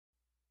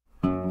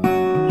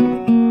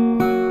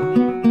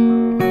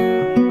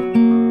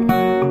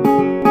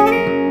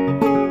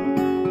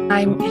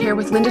here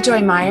with Linda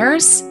Joy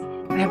Myers.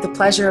 I have the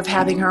pleasure of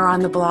having her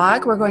on the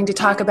blog. We're going to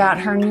talk about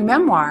her new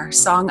memoir,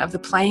 Song of the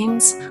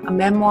Plains, a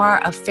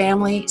memoir of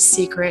family,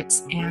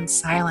 secrets, and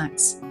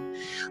silence.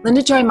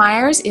 Linda Joy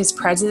Myers is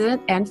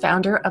president and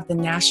founder of the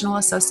National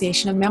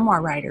Association of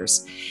Memoir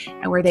Writers,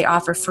 and where they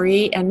offer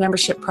free and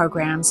membership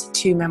programs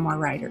to memoir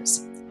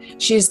writers.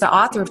 She is the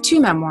author of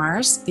two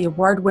memoirs, the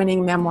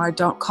award-winning memoir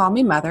Don't Call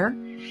Me Mother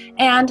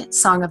and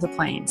Song of the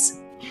Plains,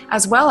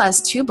 as well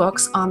as two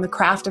books on the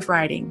craft of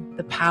writing,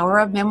 The Power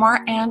of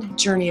Memoir and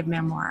Journey of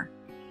Memoir.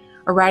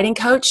 A writing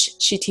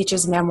coach, she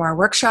teaches memoir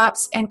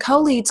workshops and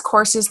co-leads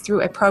courses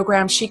through a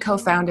program she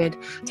co-founded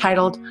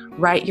titled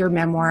Write Your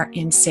Memoir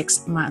in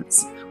 6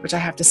 Months, which I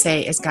have to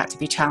say has got to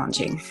be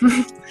challenging.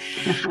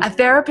 A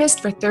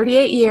therapist for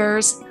 38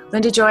 years,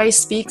 Linda Joy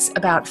speaks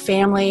about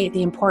family,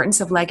 the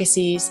importance of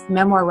legacies,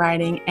 memoir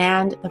writing,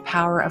 and the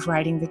power of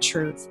writing the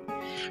truth.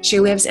 She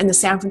lives in the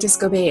San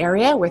Francisco Bay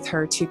Area with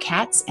her 2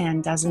 cats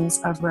and dozens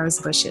of rose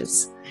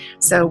bushes.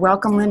 So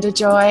welcome, Linda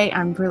Joy.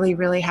 I'm really,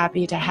 really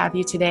happy to have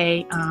you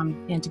today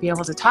and to be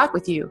able to talk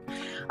with you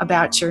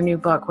about your new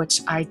book,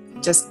 which I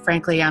just,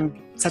 frankly, I'm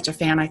such a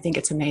fan. I think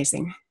it's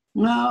amazing.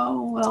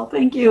 Oh, well,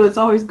 thank you. It's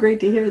always great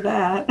to hear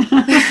that.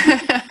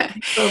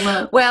 So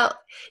much. Well,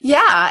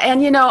 yeah.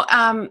 And, you know,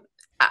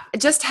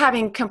 just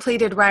having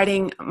completed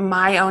writing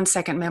my own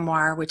second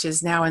memoir, which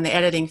is now in the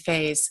editing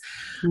phase,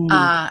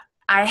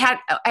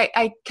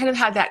 I kind of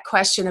had that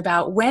question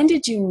about when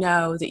did you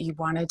know that you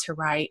wanted to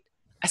write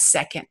a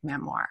second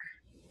memoir?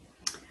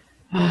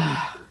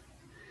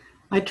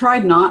 I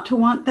tried not to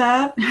want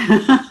that,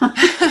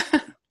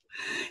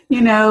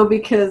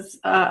 because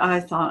I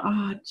thought,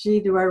 oh, gee,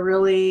 do I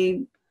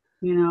really,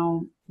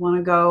 want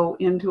to go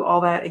into all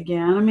that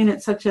again? I mean,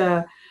 it's such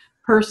a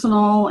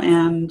personal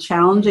and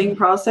challenging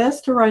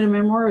process to write a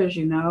memoir, as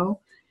you know.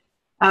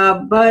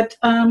 But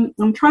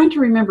I'm trying to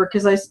remember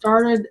because I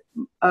started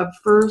a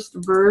first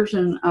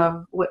version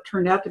of what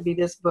turned out to be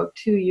this book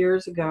 2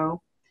 years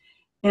ago.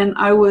 And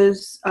I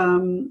was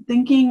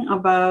thinking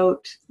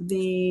about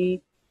the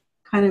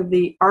kind of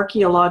the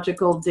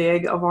archaeological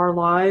dig of our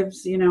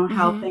lives,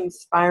 how things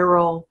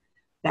spiral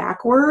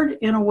backward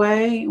in a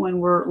way when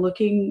we're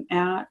looking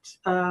at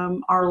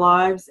our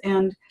lives.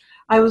 And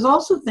I was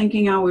also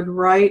thinking I would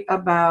write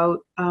about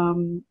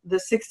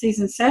the 60s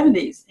and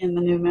 70s in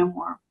the new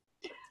memoir.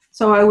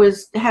 So I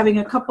was having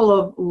a couple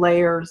of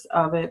layers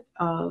of it.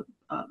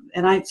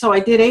 So I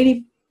did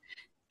 80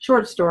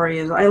 short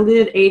stories. I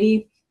did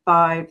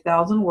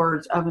 85,000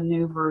 words of a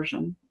new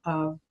version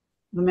of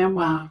the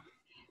memoir. Wow.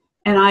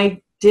 And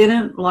I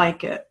didn't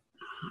like it.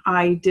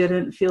 I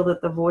didn't feel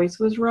that the voice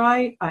was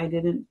right. I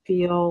didn't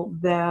feel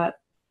that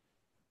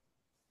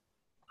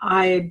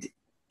I'd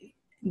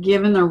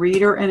given the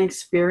reader an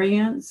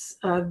experience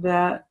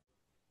that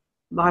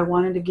I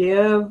wanted to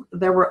give.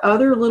 There were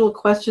other little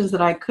questions that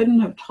I couldn't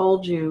have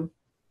told you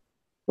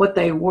what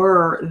they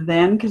were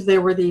then, because there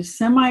were these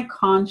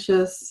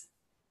semi-conscious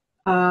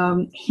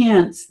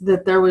hints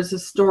that there was a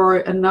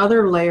story,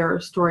 another layer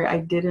of story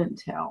I didn't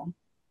tell.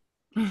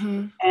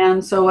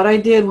 And so what I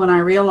did when I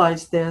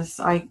realized this,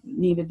 I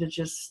needed to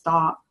just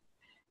stop.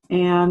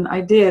 And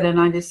I did, and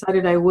I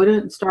decided I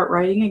wouldn't start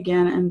writing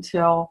again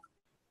until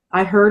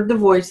I heard the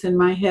voice in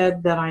my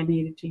head that I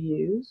needed to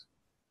use,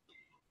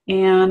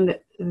 and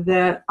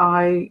that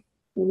I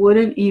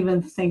wouldn't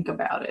even think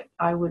about it.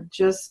 I would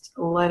just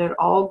let it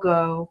all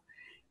go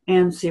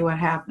and see what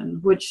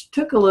happened, which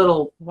took a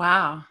little.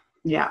 Wow.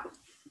 Yeah.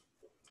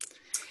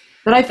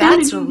 But I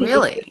found that's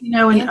really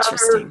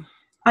interesting.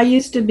 I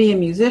used to be a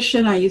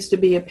musician. I used to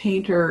be a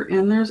painter.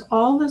 And there's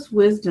all this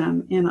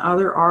wisdom in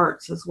other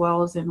arts as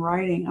well as in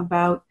writing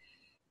about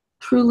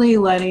truly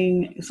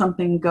letting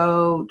something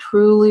go,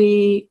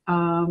 truly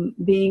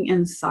being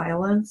in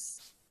silence,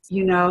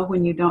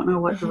 when you don't know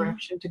what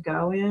direction to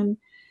go in.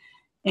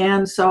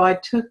 And so I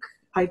took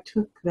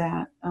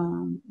that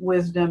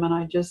wisdom and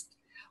I just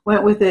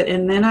went with it.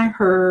 And then I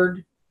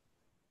heard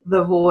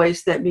the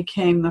voice that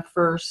became the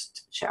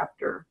first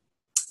chapter.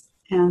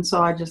 And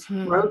so I just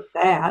wrote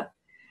that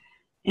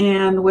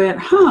and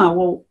went,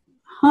 what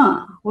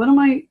am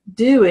I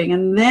doing?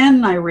 And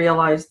then I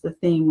realized the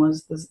theme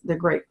was the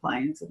Great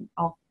Plains. And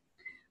I'll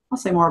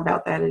say more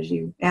about that as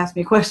you ask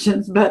me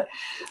questions. But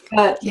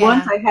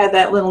once I had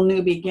that little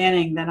new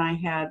beginning, then I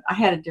had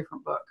a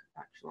different book,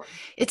 actually.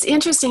 It's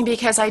interesting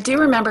because I do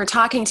remember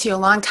talking to you a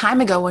long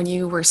time ago when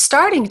you were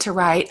starting to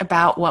write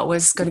about what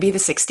was going to be the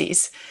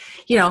 60s.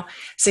 60s,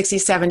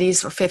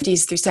 70s, or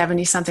 50s through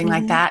 70s, something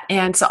like that.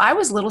 And so I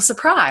was a little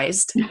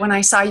surprised when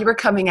I saw you were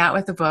coming out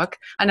with a book,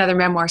 another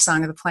memoir,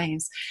 Song of the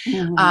Plains.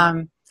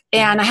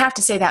 And I have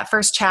to say that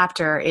first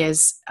chapter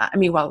is,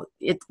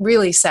 it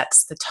really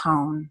sets the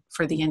tone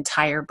for the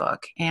entire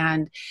book.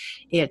 And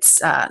it's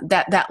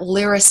that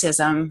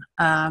lyricism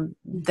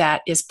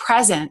that is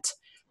present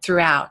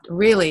throughout,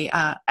 really.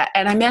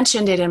 And I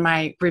mentioned it in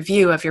my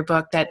review of your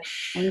book that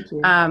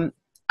I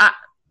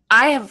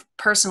have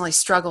personally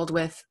struggled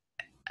with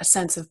a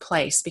sense of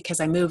place because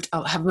I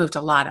have moved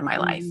a lot in my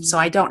life. So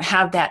I don't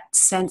have that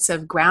sense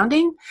of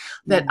grounding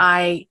that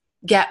I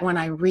get when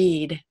I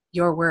read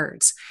your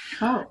words.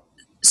 Oh.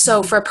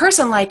 So for a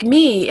person like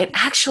me, it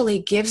actually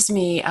gives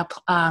me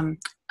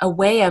a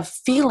way of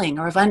feeling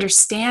or of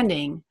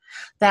understanding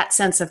that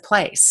sense of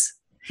place.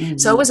 Mm-hmm.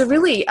 So it was a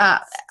really,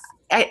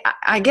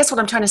 I guess what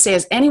I'm trying to say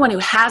is anyone who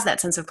has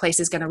that sense of place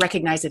is going to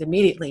recognize it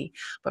immediately.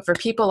 But for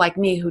people like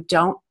me who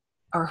don't,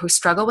 or who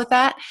struggle with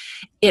that,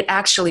 it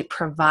actually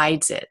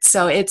provides it.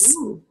 So it's,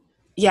 Ooh,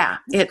 yeah,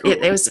 cool.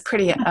 it was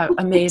pretty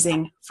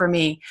amazing for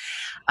me.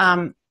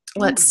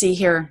 Let's see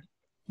here.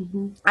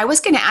 Mm-hmm. I was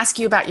going to ask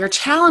you about your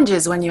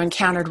challenges when you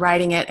encountered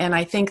writing it, and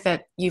I think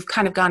that you've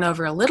kind of gone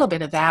over a little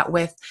bit of that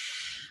with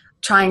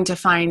trying to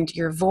find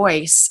your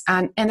voice.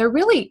 And they're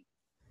really,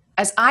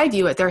 as I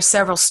view it, there are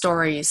several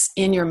stories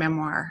in your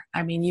memoir.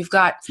 I mean, you've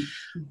got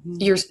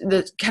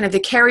the kind of the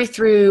carry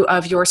through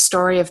of your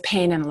story of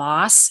pain and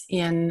loss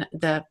in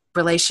the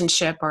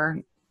relationship,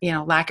 or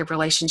lack of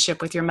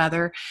relationship with your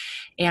mother,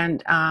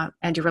 and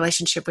your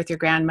relationship with your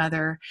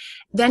grandmother.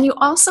 Then you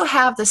also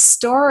have the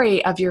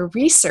story of your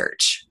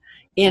research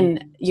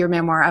in your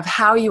memoir of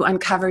how you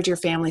uncovered your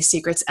family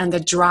secrets and the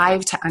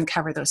drive to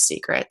uncover those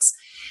secrets.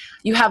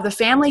 You have the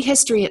family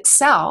history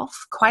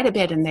itself, quite a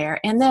bit in there,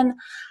 and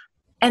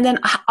then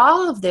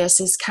all of this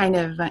is kind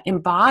of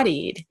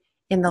embodied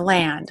in the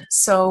land.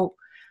 So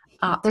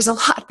there's a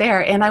lot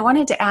there, and I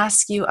wanted to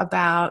ask you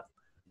about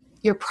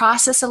your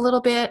process a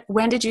little bit.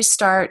 When did you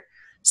start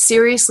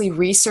seriously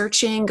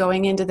researching,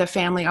 going into the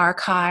family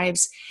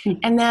archives?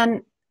 And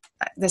then,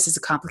 this is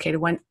a complicated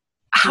one,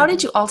 how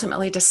did you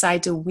ultimately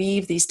decide to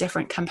weave these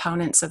different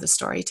components of the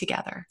story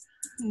together?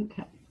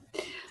 Okay.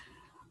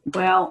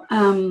 Well,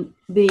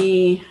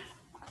 the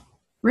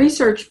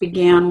research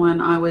began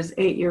when I was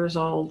 8 years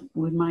old,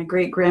 when my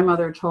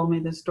great-grandmother told me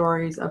the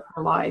stories of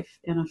her life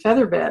in a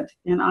feather bed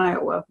in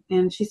Iowa.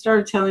 And she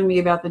started telling me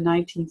about the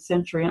 19th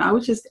century, and I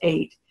was just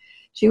 8.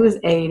 She was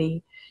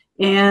 80.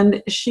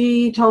 And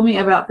she told me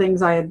about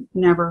things I had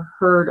never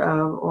heard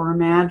of or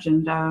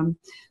imagined.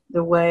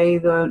 The way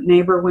the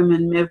neighbor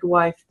women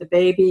midwifed the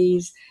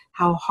babies,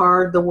 how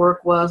hard the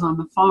work was on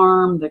the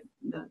farm, the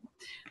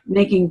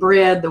making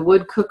bread, the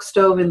wood cook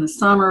stove in the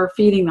summer,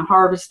 feeding the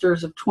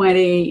harvesters of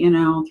 20,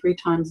 3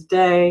 times a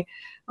day,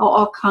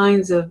 all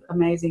kinds of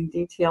amazing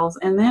details.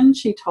 And then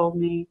she told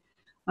me,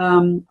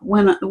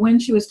 when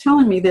she was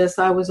telling me this,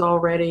 I was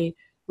already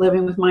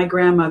living with my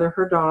grandmother,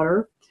 her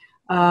daughter,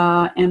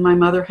 and my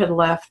mother had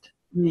left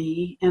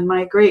me. And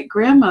my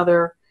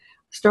great-grandmother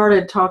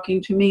started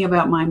talking to me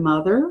about my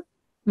mother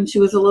when she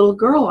was a little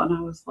girl. And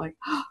I was like,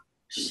 oh,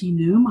 she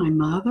knew my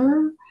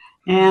mother?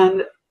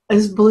 And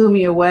this blew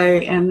me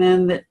away. And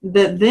then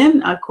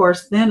then of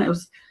course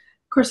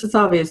it's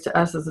obvious to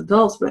us as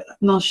adults, but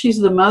no, she's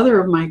the mother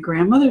of my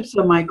grandmother.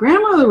 So my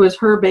grandmother was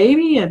her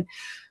baby, and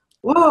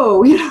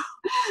whoa,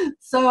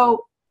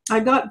 So I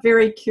got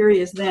very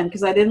curious then,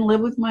 because I didn't live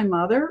with my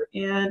mother.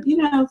 And,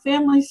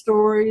 family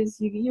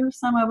stories, you hear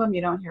some of them,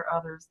 you don't hear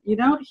others. You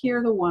don't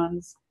hear the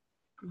ones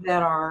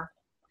that are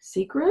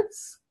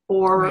secrets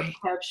or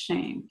have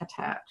shame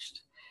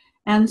attached.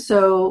 And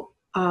so,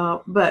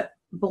 but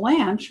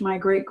Blanche, my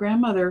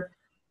great-grandmother,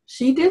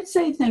 she did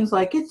say things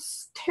like,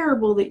 it's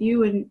terrible that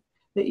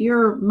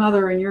your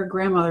mother and your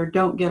grandmother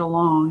don't get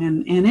along,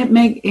 and it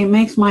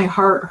makes my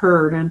heart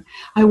hurt, and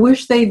I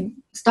wish they'd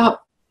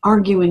stop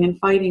arguing and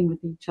fighting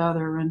with each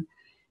other.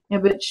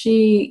 But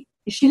she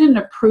didn't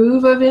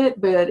approve of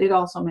it, but it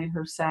also made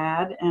her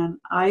sad. And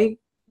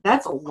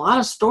that's a lot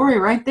of story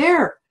right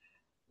there.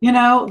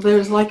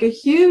 There's like a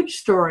huge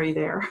story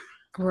there.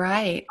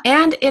 Right.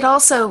 And it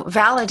also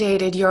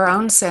validated your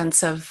own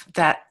sense of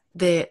that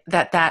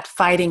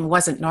fighting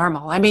wasn't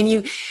normal. I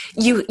mean,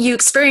 you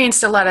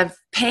experienced a lot of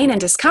pain and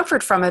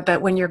discomfort from it,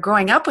 but when you're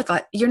growing up with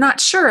it, you're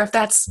not sure if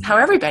that's how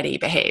everybody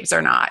behaves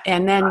or not.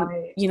 And then,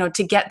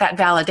 to get that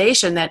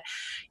validation that,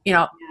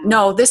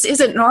 no, this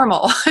isn't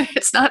normal.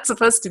 It's not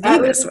supposed to be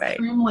this way.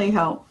 Extremely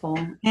helpful.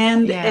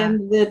 And that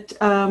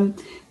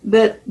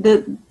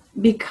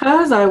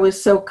because I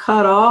was so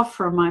cut off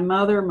from my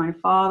mother, my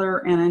father,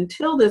 and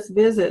until this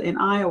visit in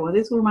Iowa,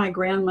 these were my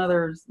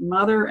grandmother's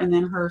mother and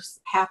then her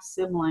half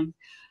sibling.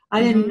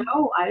 I didn't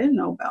know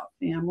about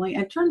family.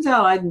 It turns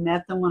out I'd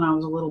met them when I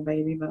was a little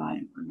baby, but I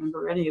didn't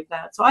remember any of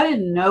that. So I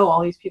didn't know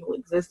all these people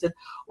existed,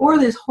 or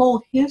this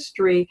whole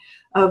history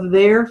of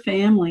their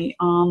family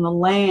on the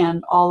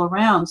land all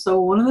around. So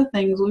one of the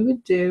things we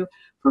would do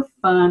for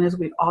fun is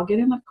we'd all get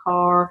in the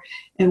car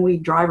and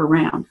we'd drive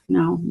around.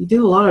 You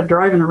do a lot of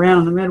driving around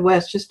in the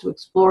Midwest just to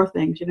explore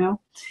things,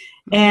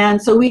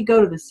 And so we'd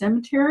go to the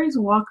cemeteries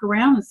and walk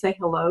around and say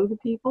hello to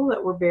people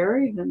that were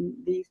buried, and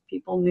these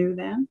people knew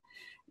them,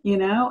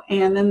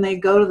 and then they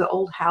go to the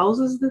old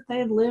houses that they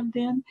had lived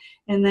in,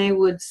 and they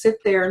would sit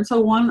there. And so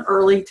one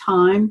early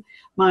time,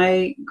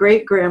 my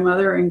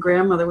great-grandmother and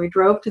grandmother, we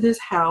drove to this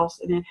house,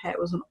 and it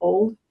was an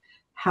old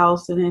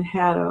house, and it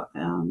had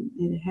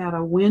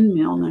a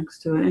windmill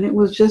next to it, and it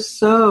was just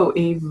so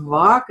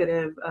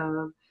evocative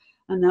of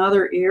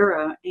another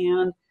era.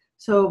 And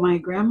so my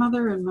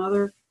grandmother and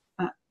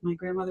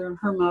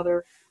her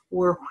mother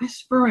were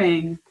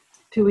whispering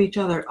to each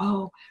other,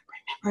 oh,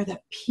 remember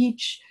the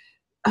peach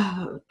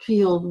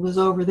field was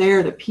over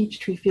there, the peach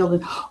tree field,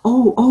 and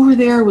oh, over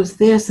there was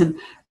this, and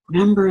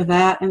remember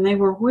that. And they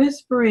were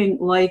whispering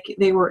like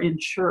they were in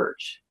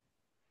church.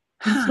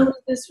 And so it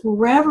was this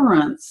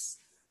reverence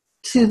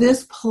to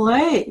this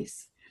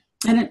place.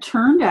 And it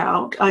turned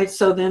out,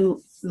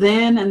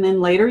 then and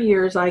then later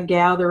years, I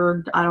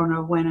gathered, I don't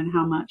know when and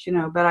how much,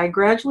 but I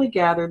gradually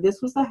gathered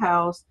this was the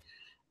house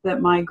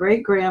that my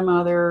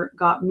great-grandmother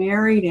got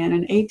married in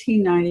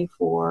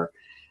 1894.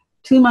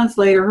 2 months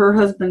later, her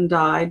husband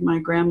died. My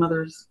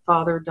grandmother's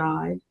father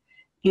died.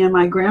 And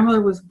my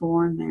grandmother was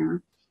born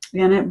there.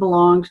 And it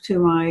belonged to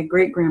my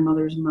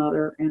great-grandmother's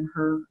mother and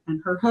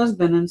her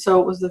husband. And so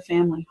it was the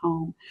family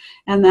home.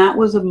 And that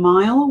was a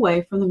mile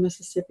away from the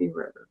Mississippi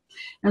River.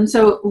 And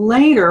so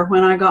later,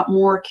 when I got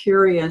more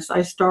curious,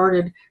 I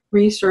started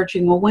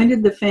researching, well, when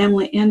did the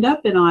family end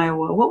up in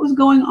Iowa? What was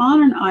going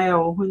on in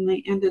Iowa when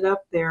they ended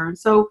up there? And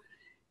so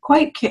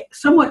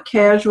somewhat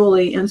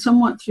casually and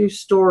somewhat through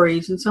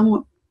stories and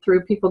somewhat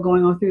through people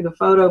going on through the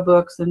photo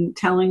books and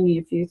telling me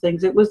a few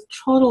things, it was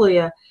totally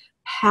a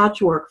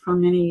patchwork for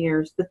many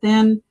years. But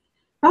then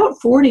about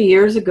 40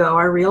 years ago,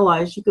 I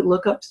realized you could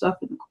look up stuff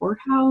in the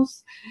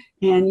courthouse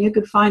and you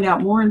could find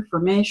out more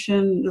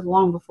information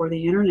long before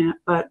the internet.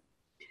 But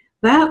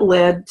that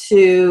led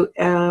to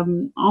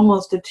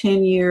almost a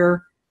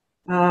 10-year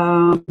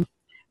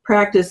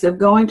practice of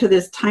going to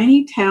this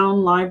tiny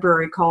town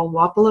library called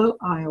Wapello,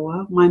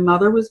 Iowa. My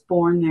mother was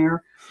born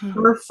there.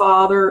 Her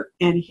father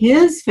and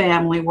his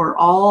family were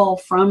all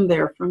from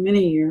there for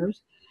many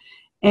years.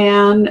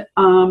 And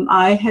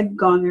I had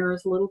gone there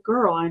as a little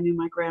girl. I knew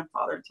my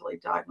grandfather until he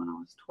died when I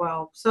was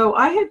 12. So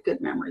I had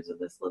good memories of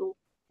this little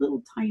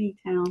tiny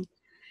town.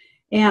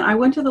 And I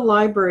went to the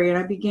library and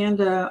I began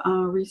to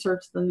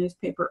research the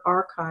newspaper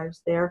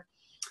archives there.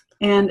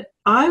 And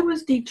I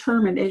was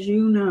determined, as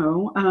you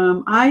know,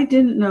 I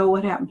didn't know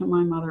what happened to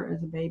my mother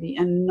as a baby,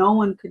 and no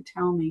one could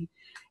tell me.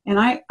 And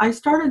I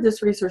started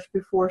this research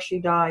before she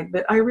died,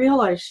 but I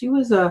realized she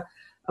was a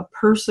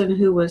person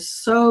who was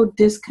so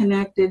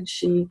disconnected.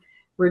 She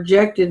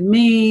rejected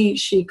me.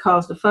 She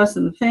caused a fuss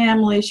in the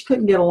family. She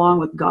couldn't get along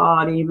with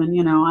God even,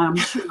 I'm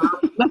sure.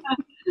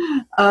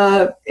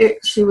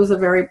 She was a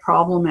very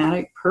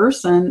problematic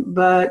person,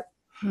 but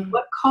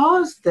what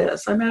caused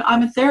this? I mean,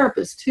 I'm a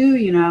therapist too,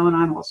 and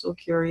I'm also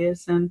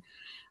curious, and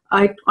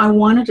I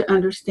wanted to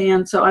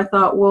understand. So I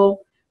thought,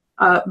 well,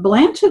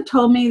 Blanche had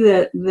told me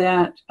that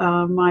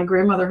my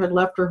grandmother had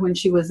left her when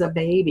she was a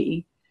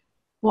baby.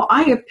 Well,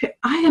 I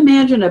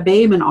imagine a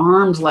babe in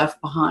arms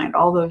left behind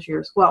all those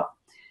years. Well,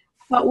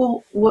 I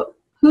thought, well,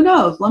 who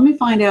knows? Let me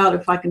find out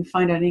if I can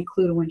find any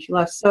clue to when she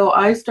left. So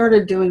I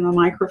started doing the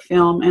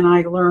microfilm, and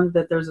I learned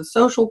that there's a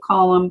social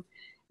column,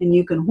 and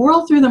you can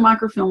whirl through the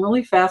microfilm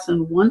really fast,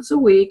 and once a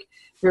week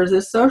there's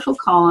this social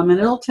column, and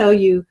it'll tell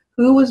you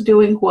who was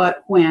doing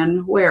what,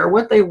 when, where,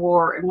 what they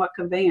wore, and what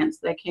conveyance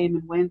they came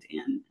and went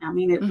in. I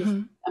mean, it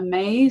was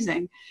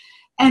amazing.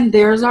 And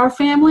there's our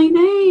family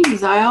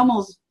names. I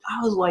was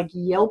like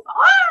yelp,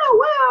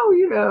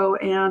 wow,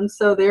 and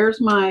so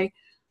there's my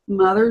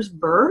mother's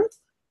birth.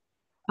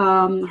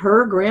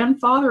 Her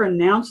grandfather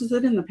announces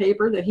it in the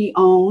paper that he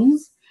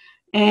owns,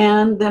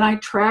 and then I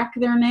track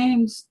their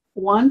names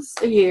once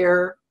a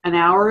year, an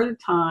hour at a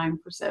time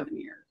for 7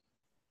 years.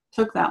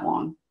 Took that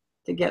long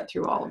to get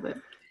through all of it.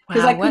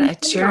 Wow, what a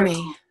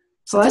journey.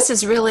 So this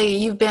is really,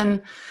 you've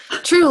been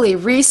truly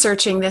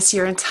researching this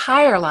your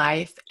entire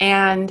life,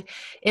 and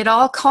it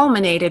all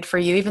culminated for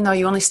you, even though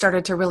you only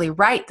started to really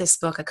write this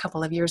book a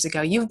couple of years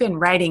ago. You've been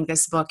writing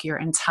this book your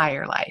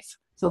entire life.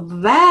 So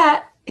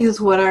that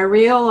is what I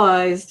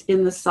realized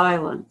in the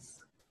silence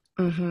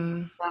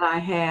that I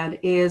had,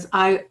 is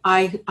I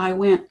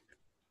went,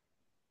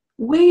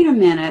 wait a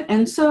minute.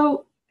 And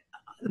so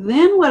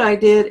then what I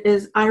did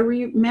is I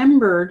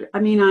remembered, I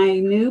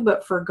knew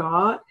but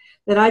forgot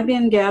that I'd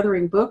been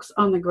gathering books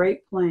on the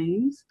Great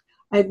Plains.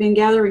 I'd been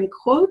gathering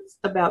quotes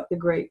about the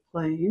Great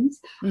Plains.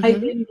 I'd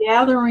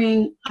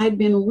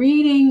been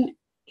reading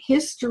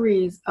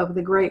histories of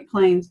the Great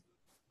Plains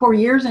for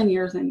years and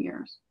years and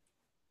years.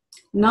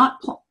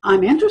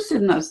 I'm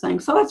interested in those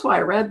things, so that's why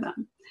I read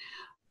them.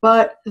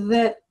 But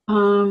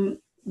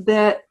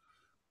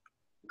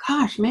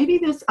gosh,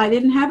 maybe I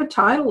didn't have a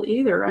title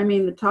either. I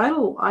mean, the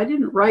title, I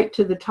didn't write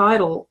to the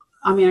title.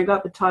 I mean, I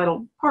got the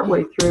title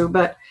partway through,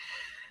 but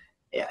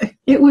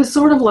it was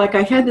sort of like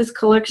I had this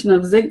collection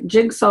of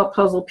jigsaw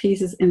puzzle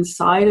pieces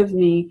inside of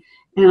me,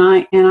 and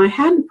I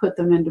hadn't put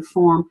them into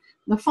form.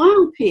 The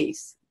final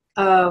piece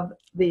of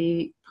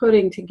the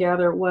putting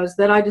together was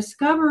that I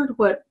discovered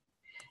what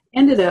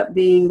ended up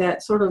being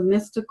that sort of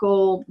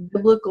mystical,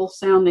 biblical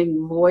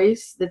sounding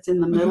voice that's in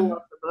the middle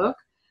of the book.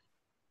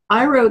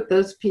 I wrote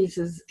those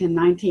pieces in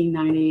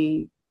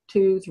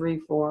 1992, 3,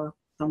 4,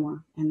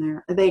 somewhere in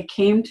there. They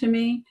came to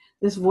me,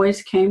 this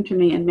voice came to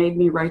me and made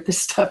me write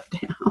this stuff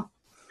down.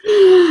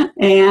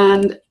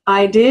 And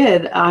I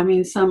did. I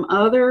mean, some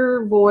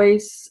other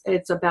voice,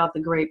 it's about the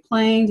Great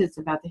Plains, it's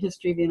about the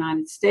history of the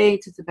United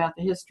States, it's about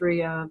the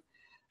history of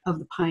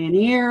the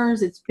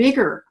pioneers. It's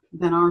bigger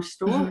than our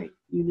story,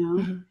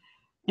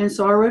 And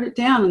so I wrote it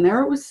down, and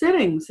there it was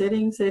sitting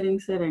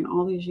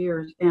all these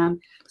years.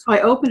 And so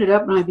I opened it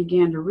up and I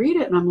began to read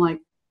it, and I'm like,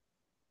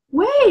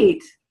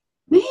 wait,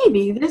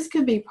 maybe this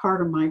could be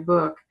part of my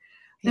book.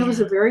 It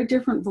was a very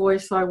different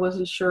voice, so I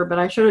wasn't sure, but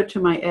I showed it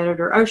to my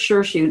editor. I was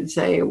sure she would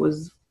say it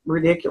was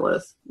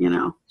ridiculous. You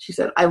know, she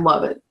said, I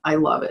love it. I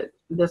love it.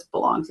 This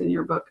belongs in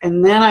your book.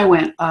 And then I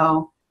went,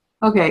 oh,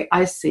 okay,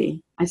 I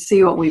see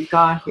what we've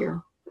got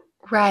here.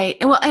 Right.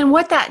 And well, and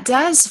what that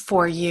does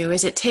for you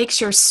is it takes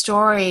your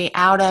story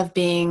out of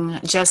being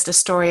just a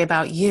story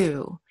about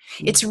you.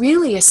 It's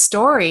really a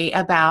story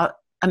about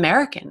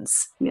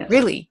Americans,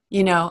 really,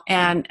 you know,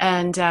 and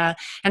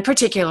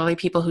particularly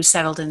people who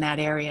settled in that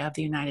area of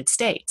the United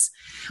States.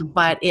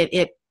 But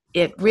it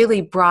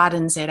really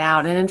broadens it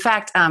out. And in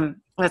fact,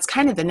 that's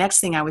kind of the next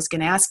thing I was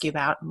going to ask you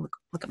about.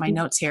 Look at my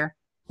notes here.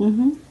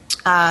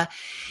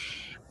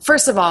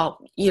 First of all,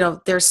 you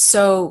know,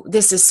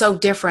 this is so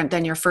different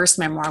than your first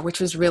memoir, which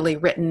was really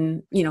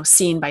written, you know,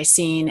 scene by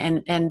scene,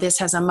 and this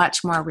has a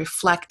much more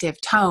reflective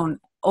tone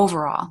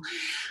overall.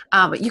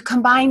 But you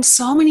combine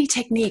so many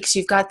techniques.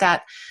 You've got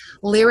that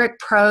lyric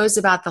prose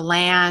about the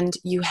land.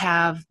 You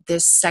have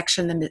this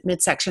section, the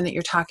midsection that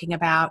you're talking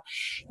about.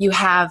 You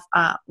have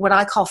what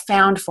I call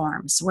found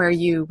forms, where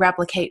you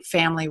replicate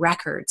family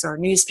records or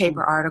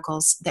newspaper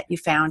articles that you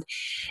found.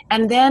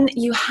 And then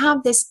you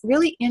have this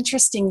really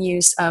interesting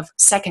use of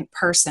second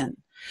person,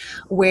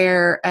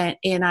 where,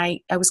 and I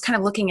was kind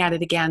of looking at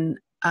it again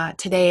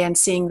today and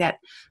seeing that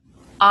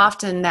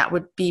often that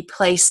would be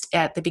placed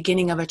at the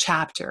beginning of a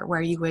chapter, where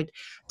you would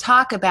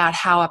talk about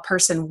how a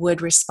person would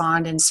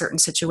respond in certain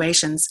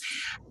situations,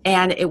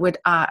 and it would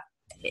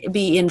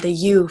be in the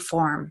you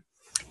form.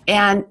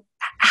 And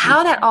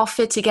how that all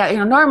fit together, you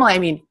know, normally, I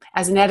mean,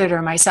 as an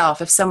editor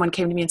myself, if someone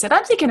came to me and said,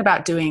 I'm thinking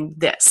about doing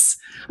this,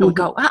 I would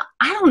go, well,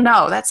 I don't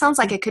know. That sounds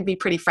like it could be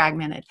pretty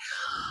fragmented.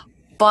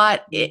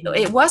 But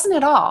it wasn't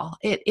at all.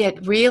 It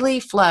really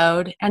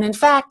flowed. And in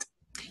fact,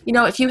 you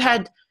know, if you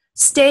had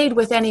stayed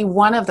with any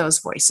one of those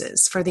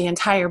voices for the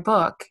entire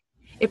book,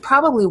 it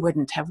probably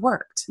wouldn't have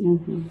worked.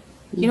 You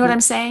know what I'm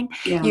saying?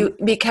 Yeah.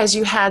 Because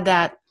you had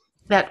that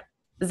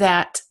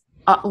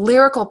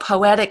lyrical,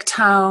 poetic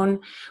tone,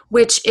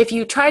 which if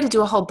you try to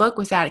do a whole book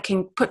with that, it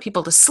can put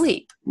people to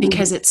sleep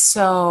because it's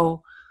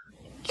so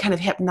kind of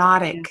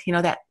hypnotic. You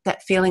know,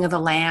 that feeling of the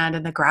land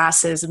and the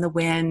grasses and the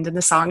wind and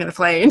the song of the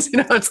plains. You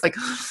know, it's like,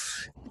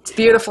 it's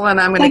beautiful,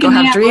 and I'm going to go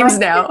have dreams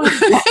now.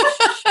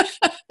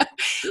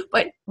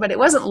 But it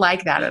wasn't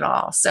like that at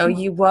all. So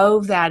you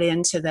wove that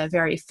into the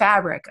very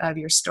fabric of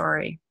your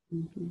story.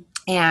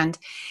 And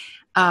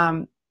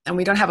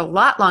we don't have a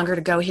lot longer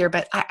to go here,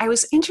 but I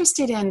was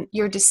interested in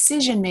your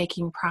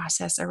decision-making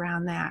process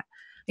around that.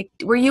 Like,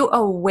 were you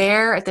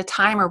aware at the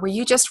time, or were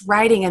you just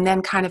writing and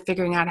then kind of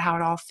figuring out how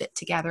it all fit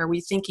together? Were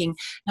you thinking,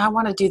 no, I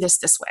want to do this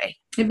way?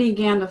 It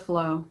began to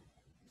flow.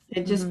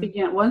 It just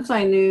began. Once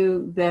I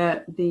knew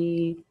that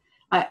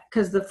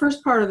because the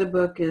first part of the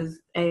book is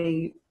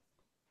a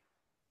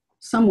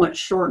somewhat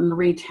shortened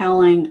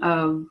retelling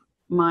of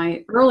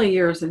my early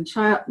years and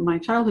my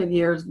childhood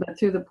years, but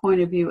through the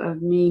point of view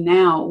of me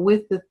now,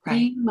 with the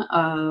theme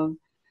of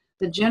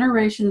the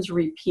generations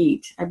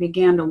repeat. I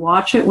began to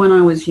watch it when I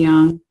was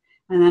young,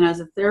 and then as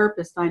a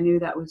therapist, I knew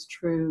that was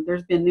true.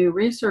 There's been new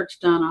research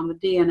done on the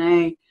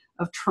DNA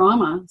of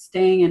trauma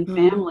staying in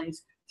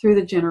families through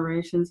the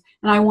generations,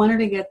 and I wanted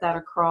to get that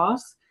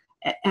across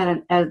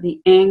at the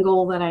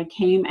angle that I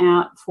came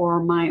at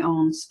for my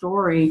own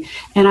story.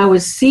 And I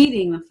was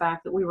seeding the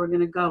fact that we were going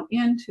to go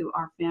into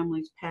our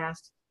family's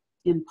past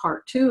in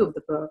part 2 of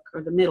the book,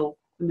 or the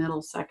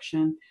middle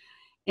section.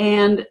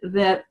 And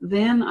that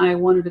then I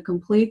wanted to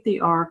complete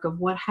the arc of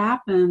what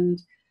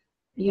happened.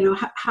 You know,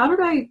 how did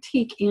I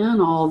take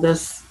in all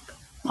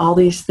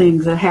these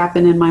things that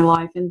happened in my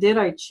life? And did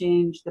I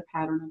change the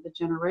pattern of the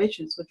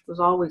generations, which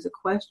was always a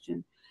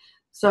question.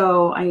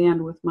 So I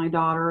end with my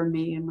daughter and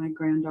me and my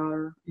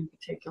granddaughter in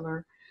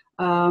particular.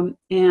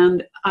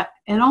 And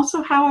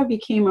also how I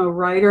became a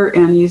writer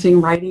and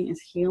using writing as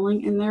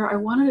healing in there. I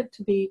wanted it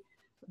to be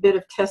a bit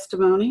of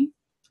testimony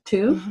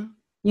too,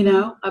 you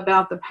know,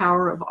 about the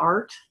power of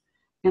art.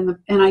 And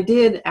I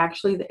did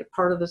actually,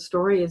 part of the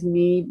story is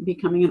me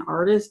becoming an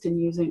artist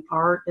and using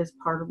art as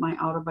part of my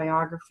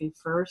autobiography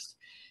first.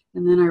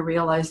 And then I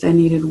realized I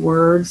needed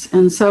words.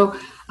 And so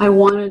I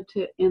wanted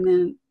to, and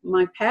then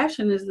my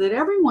passion is that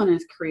everyone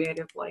is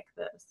creative like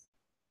this.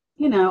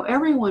 You know,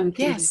 everyone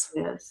can do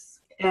this.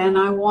 And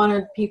I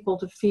wanted people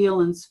to feel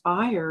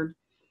inspired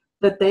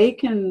that they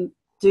can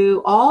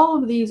do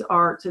all of these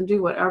arts and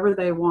do whatever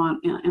they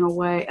want in a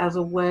way, as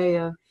a way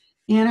of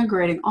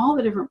integrating all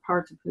the different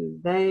parts of who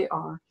they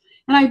are.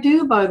 And I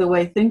do, by the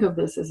way, think of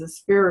this as a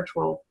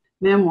spiritual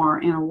memoir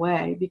in a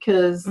way,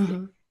 because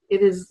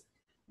it is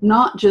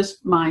not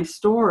just my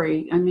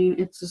story. I mean,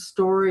 it's a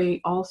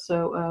story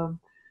also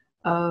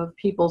of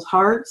people's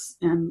hearts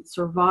and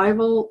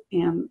survival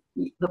and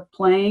the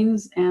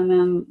plains, and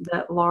then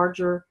that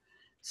larger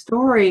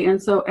story.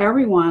 And so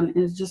everyone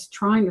is just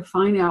trying to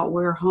find out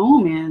where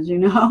home is, you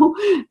know,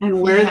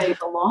 and where they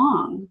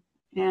belong.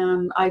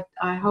 And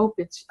I hope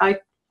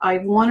I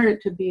wanted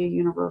it to be a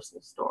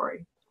universal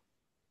story.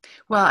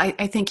 Well,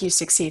 I think you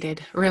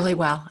succeeded really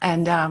well.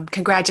 And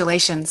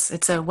congratulations.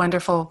 It's a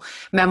wonderful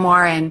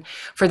memoir. And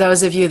for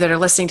those of you that are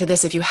listening to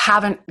this, if you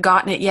haven't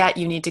gotten it yet,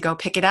 you need to go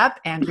pick it up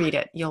and read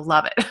it. You'll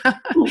love it.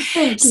 Oh,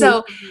 thank you.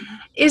 So,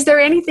 is there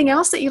anything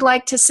else that you'd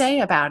like to say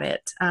about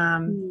it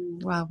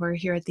Mm. while we're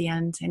here at the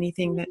end?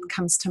 Anything that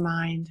comes to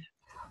mind?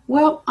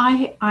 Well,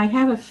 I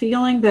have a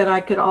feeling that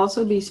I could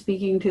also be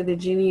speaking to the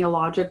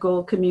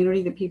genealogical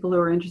community, the people who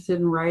are interested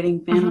in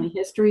writing family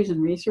histories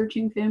and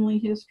researching family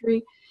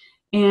history.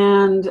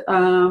 And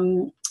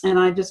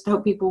I just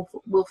hope people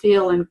will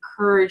feel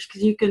encouraged,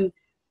 because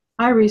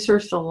I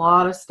researched a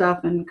lot of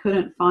stuff and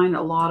couldn't find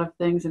a lot of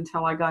things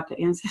until I got to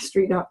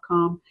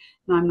Ancestry.com.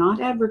 And I'm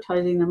not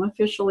advertising them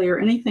officially or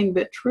anything,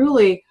 but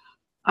truly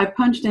I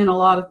punched in a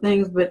lot of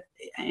things.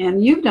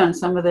 And you've done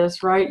some of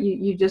this, right?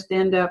 You just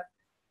end up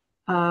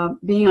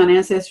being on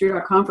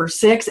Ancestry.com for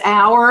 6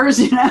 hours,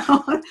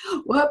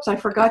 whoops, I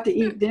forgot to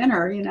eat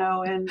dinner,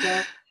 and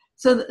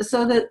so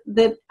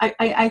that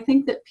I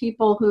think that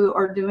people who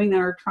are doing that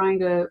are trying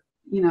to,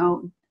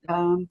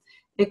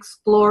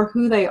 explore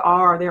who they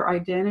are, their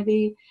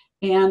identity,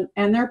 and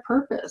their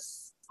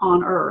purpose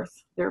on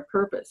earth, their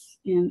purpose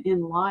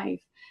in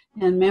life.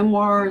 And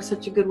memoir is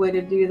such a good way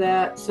to do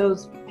that. So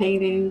is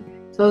painting,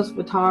 so is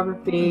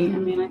photography. I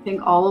mean, I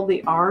think all of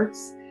the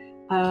arts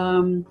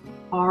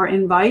are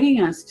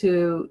inviting us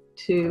to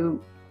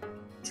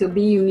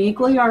be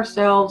uniquely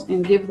ourselves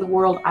and give the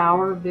world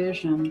our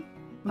vision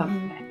of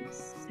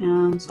things.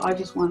 And so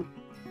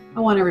I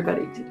want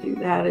everybody to do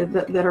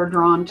that are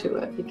drawn to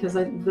it, because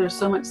there's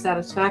so much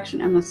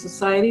satisfaction, and the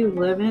society we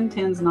live in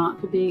tends not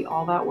to be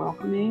all that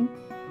welcoming,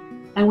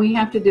 and we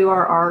have to do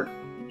our art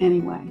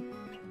anyway.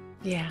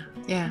 Yeah,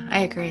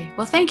 I agree.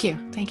 Well, thank you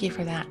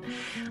for that.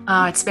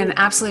 It's been an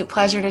absolute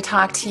pleasure to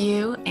talk to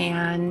you,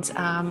 and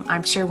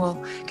I'm sure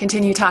we'll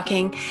continue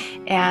talking,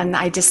 and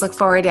I just look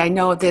forward. I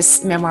know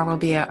this memoir will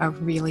be a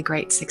really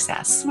great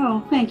success.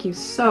 Oh, thank you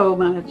so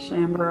much,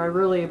 Amber. I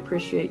really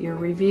appreciate your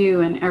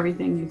review and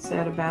everything you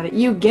said about it.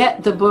 You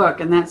get the book,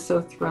 and that's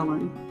so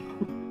thrilling.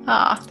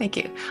 Oh, thank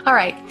you. All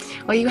right.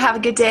 Well, you have a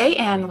good day,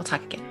 and we'll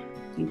talk again.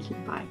 Thank you.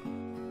 Bye.